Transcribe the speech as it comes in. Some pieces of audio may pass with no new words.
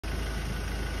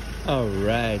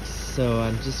Alright, so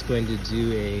I'm just going to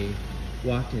do a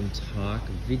walk and talk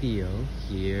video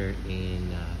here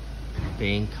in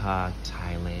Bangkok,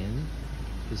 Thailand.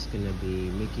 Just gonna be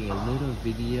making a little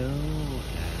video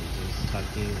and just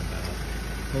talking about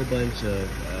a whole bunch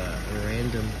of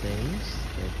random things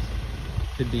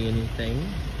that could be anything.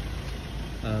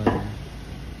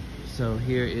 So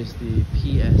here is the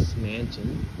PS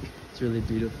Mansion. It's really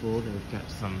beautiful. They've got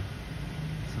some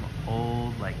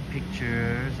old like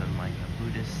pictures and like a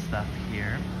Buddhist stuff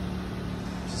here,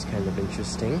 which is kind of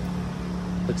interesting.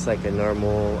 Looks like a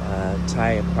normal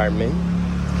Thai apartment.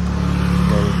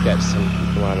 Then we've got some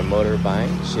people on a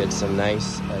motorbike. She had some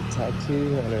nice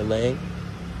tattoo on her leg.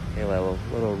 A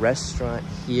little restaurant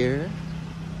here.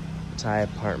 Thai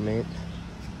apartment.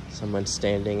 Someone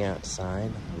standing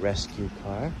outside, a rescue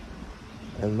car.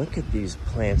 And look at these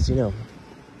plants. You know,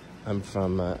 I'm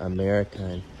from America,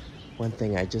 and one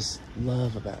thing I just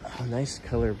love about, oh, nice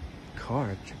color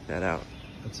car. Check that out.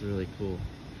 That's a really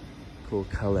cool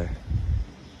color.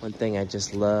 One thing I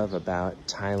just love about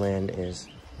Thailand is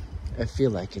I feel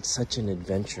like it's such an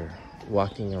adventure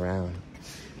walking around.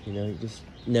 You know, you just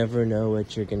never know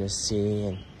what you're gonna see,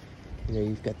 and you know,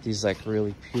 you've got these like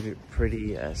really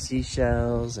pretty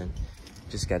seashells, and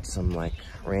just got some like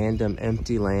random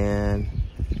empty land.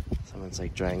 Someone's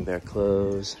like drying their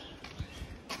clothes.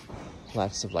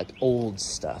 Lots of like old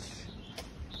stuff.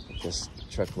 This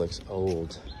truck looks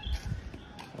old.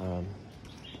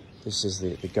 This is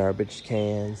the garbage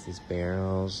cans, these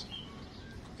barrels.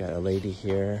 Got a lady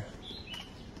here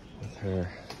with her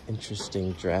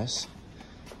interesting dress.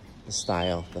 The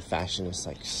style, the fashion is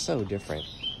like so different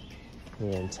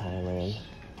here in Thailand.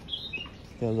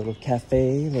 Got a little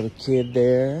cafe, little kid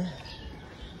there.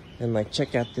 And like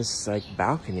check out this like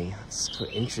balcony. It's so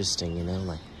interesting, you know,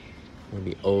 like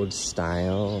maybe old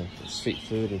style street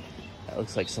food. And that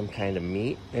looks like some kind of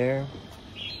meat there.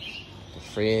 The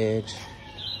fridge.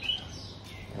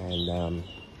 And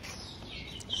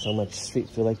so much street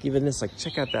food. Like even this, like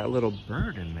check out that little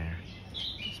bird in there.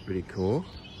 It's pretty cool.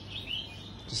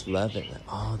 Just love it. Like,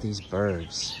 all these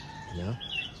birds, you know?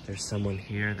 There's someone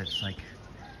here that's like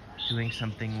doing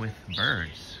something with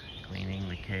birds. Cleaning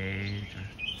the cage or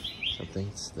something.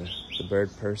 It's the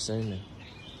bird person. And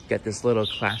got this little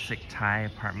classic Thai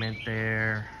apartment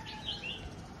there.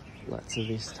 Lots of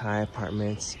these Thai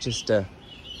apartments. Just a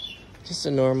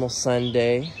normal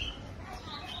Sunday.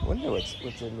 I wonder what's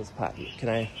in this pot. Can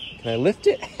I lift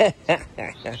it?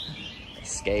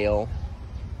 Scale.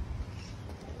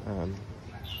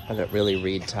 I don't really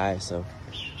read Thai, so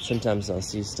sometimes I'll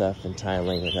see stuff in Thai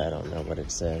language. I don't know what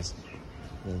it says.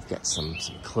 And we've got some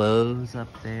clothes up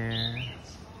there.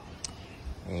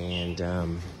 And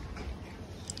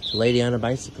lady on a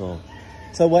bicycle.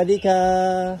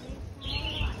 Sawadika.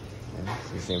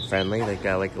 She seemed friendly. They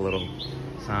got like a little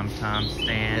tom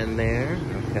stand there.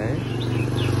 Okay.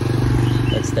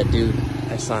 That's that dude.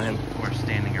 I saw him before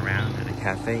standing around at a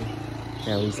cafe.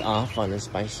 Now he's off on his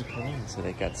bicycle, and so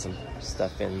they got some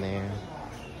stuff in there.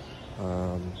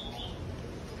 And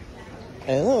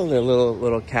oh, their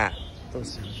little cat.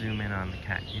 Let's zoom in on the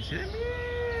cat. Can you see that?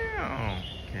 Meow.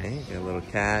 Okay, got a little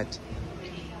cat.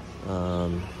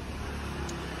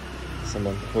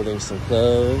 Someone holding some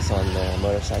clothes on their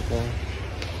motorcycle.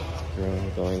 Girl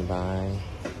going by.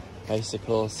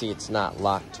 Bicycle. See, it's not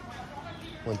locked.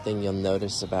 One thing you'll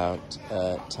notice about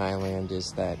Thailand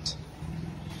is that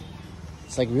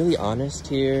it's like really honest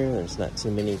here. There's not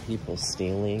too many people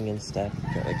stealing and stuff.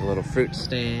 Got like a little fruit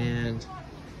stand.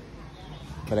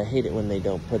 But I hate it when they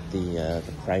don't put the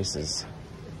prices.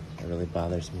 It really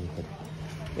bothers me. But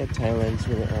yeah, Thailand's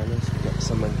really honest. We got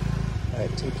someone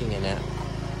taking a nap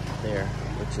there,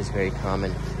 which is very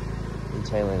common in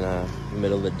Thailand. In the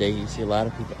middle of the day, you see a lot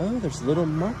of people. Oh, there's a little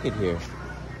market here.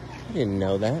 I didn't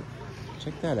know that.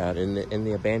 Check that out in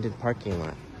the abandoned parking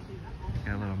lot.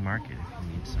 Got a little market if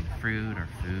you need some fruit or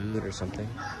food or something.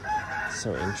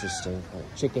 So interesting.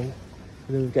 Like chicken.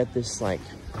 And then we've got this like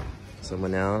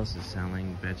someone else is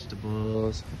selling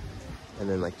vegetables. And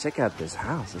then like check out this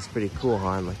house. It's pretty cool,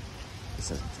 huh? Like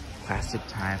it's a classic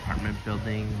Thai apartment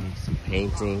building. Needs some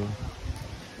painting.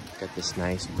 Got this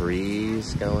nice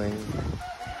breeze going.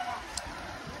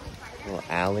 Little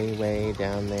alleyway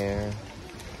down there.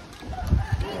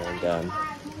 And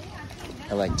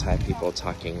I like Thai people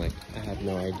talking. Like I have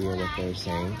no idea what they're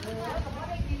saying,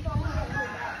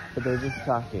 but they're just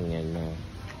talking. And a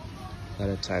lot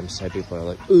of times Thai people are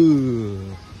like,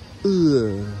 ooh,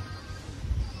 ooh.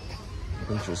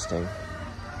 Interesting.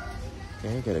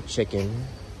 Okay, got a chicken.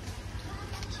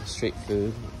 Some street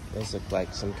food. Those look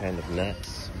like some kind of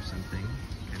nuts or something.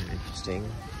 Kind of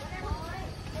interesting.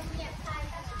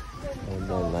 And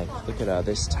then like, look at all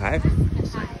this Thai food.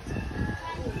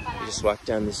 You just walk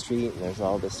down the street and there's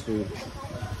all this food.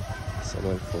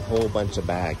 Someone with a whole bunch of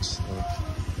bags. They're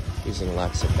using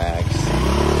lots of bags.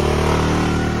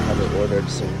 Probably ordered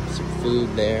some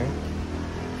food there. I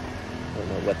don't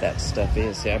know what that stuff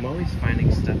is. See, I'm always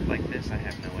finding stuff like this. I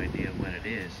have no idea what it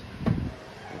is.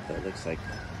 That looks like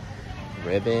a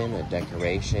ribbon, a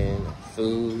decoration, a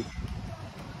food.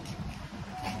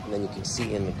 And then you can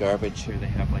see in the garbage here they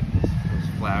have like those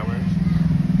flowers.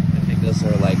 I think those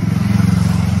are like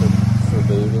for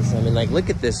Buddhism. I mean, like, look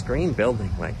at this green building.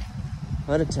 Like,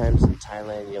 a lot of times in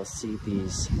Thailand you'll see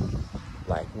these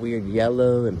like weird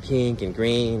yellow and pink and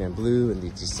green and blue, and they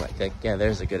just like yeah,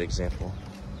 there's a good example.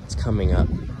 It's coming up.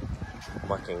 I'm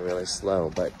walking really slow,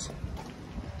 but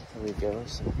here we go,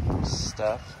 some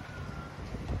stuff.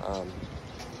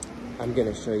 I'm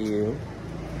gonna show you.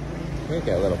 We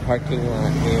got a little parking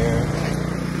lot here.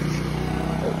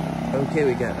 Oh, okay,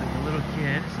 we got like a little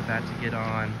kid is about to get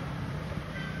on,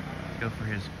 go for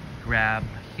his grab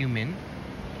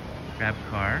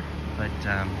car, but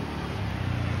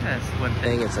that's one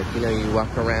thing. It's like, you know, you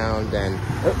walk around and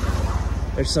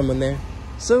oh, there's someone there.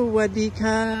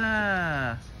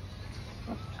 Sawadika.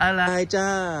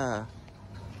 Alaija.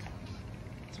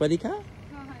 Sawadika?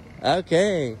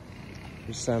 Okay.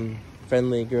 There's some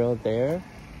friendly girl there.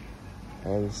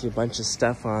 And you see a bunch of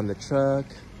stuff on the truck.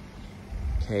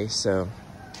 Okay, so,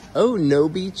 oh,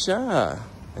 Nobi Cha.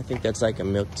 I think that's like a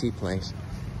milk tea place.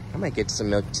 I might get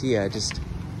some milk tea. I just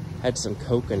had some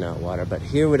coconut water. But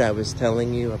here, what I was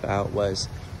telling you about was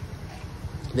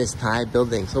this Thai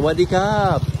building. Sawadee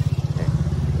Krap. Okay.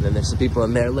 And then there's some people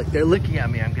in there. Look, they're looking at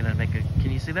me. I'm gonna make a.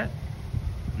 Can you see that?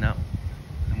 No,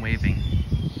 I'm waving.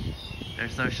 They're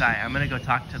so shy. I'm gonna go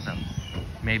talk to them.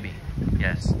 Maybe.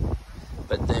 Yes.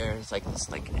 But there's like this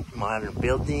like modern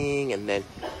building, and then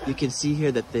you can see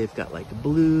here that they've got like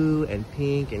blue and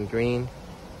pink and green.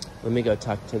 Let me go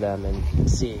talk to them and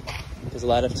see, because a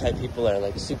lot of Thai people are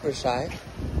like super shy.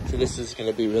 So this is going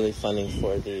to be really funny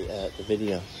for the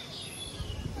video.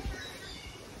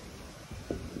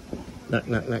 Knock,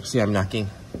 knock, knock. See, I'm knocking.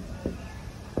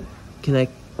 Can I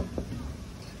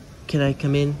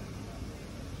come in?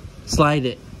 Slide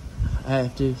it. I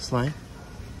have to slide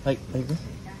like this.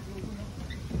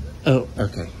 Oh,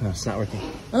 okay. No, it's not working.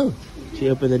 Oh, she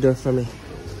opened the door for me.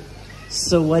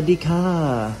 Sawadee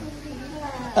ka.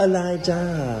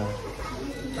 Elijah.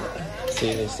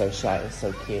 See, they're so shy. It's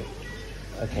so cute.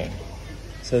 Okay.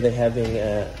 So they're having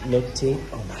milk tea.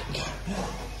 Oh my god.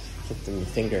 Flipped in the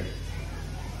finger.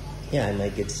 Yeah, I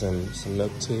might get some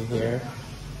milk tea here.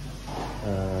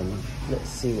 Let's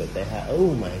see what they have.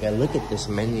 Oh my god, look at this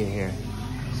menu here.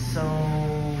 So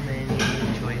many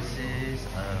choices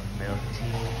of milk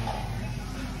tea.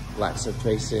 Lots of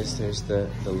choices. There's the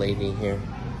lady here.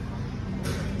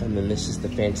 And then this is the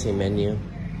fancy menu.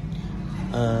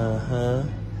 Can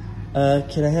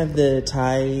I have the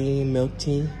Thai milk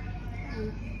tea?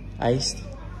 Iced?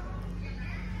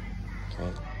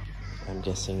 Okay. I'm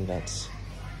guessing that's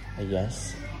a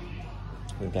yes.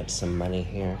 We've got some money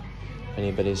here. If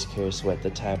anybody's curious what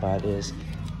the Thai baht is.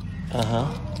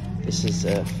 This is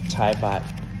a Thai baht.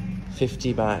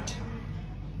 50 baht.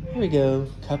 Here we go.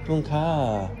 Kapung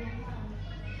ka.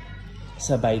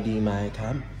 Sabai di mai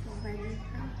kap.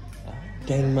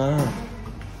 Gang ma.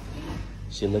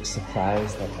 She looks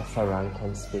surprised that a Phrom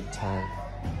can speak Thai.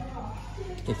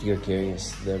 If you're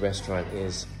curious, the restaurant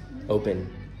is open.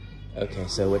 Okay,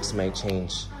 so what's my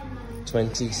change?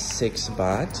 26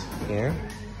 baht here.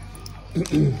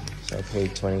 So I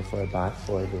paid 24 baht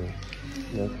for the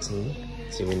milk tea.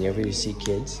 See, whenever you see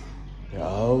kids, they're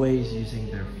always using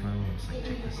their phones. Like,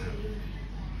 check this out.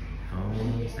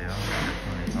 Phones, they all have their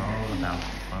phone. It's all about the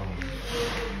phone.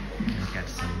 We've got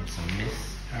some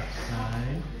mist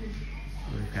outside.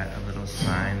 We've got a little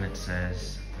sign that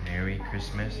says Merry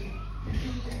Christmas.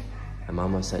 I'm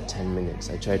almost at 10 minutes.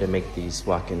 I try to make these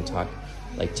walk and talk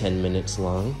like 10 minutes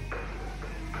long.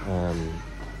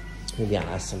 Maybe I'll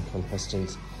ask some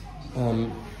questions.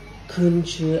 Kun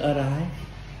chư arai?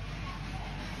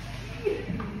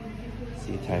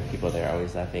 See, Thai people, they're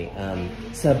always laughing.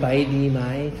 Sabai di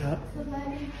mai kap?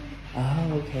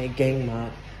 Oh, okay. Gang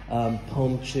mak.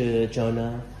 Pom chư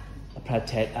Jonah.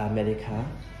 Pratet America.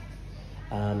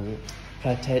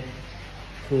 Pratet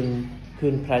kun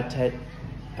pratet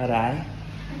arai?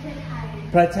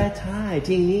 Pratet Thai.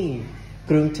 Ting ni.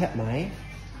 Grung Tet Mai.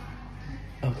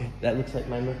 Okay, that looks like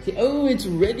my milk tea. Oh, it's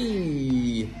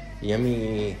ready!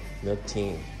 Yummy milk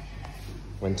tea.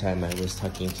 One time I was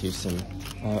talking to some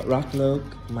rock lok,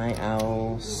 my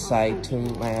owl, sai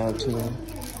tung, my owl tung,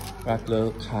 rock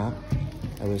lok kap.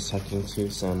 I was talking to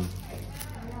some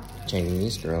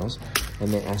Chinese girls,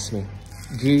 and they asked me,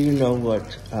 do you know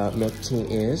what milk tea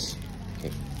is?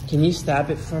 Okay. Can you stab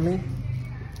it for me?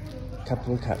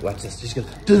 Couple and cup. Watch this. Just go.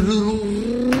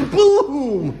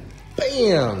 Boom!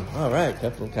 Bam! All right,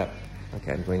 couple and cup.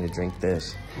 Okay, I'm going to drink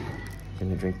this. I'm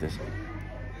going to drink this.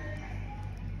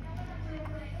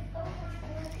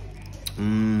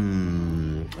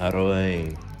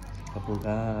 Aroy. Couple and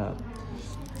cup.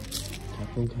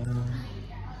 Couple and cup.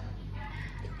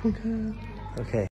 Couple and cup. Okay.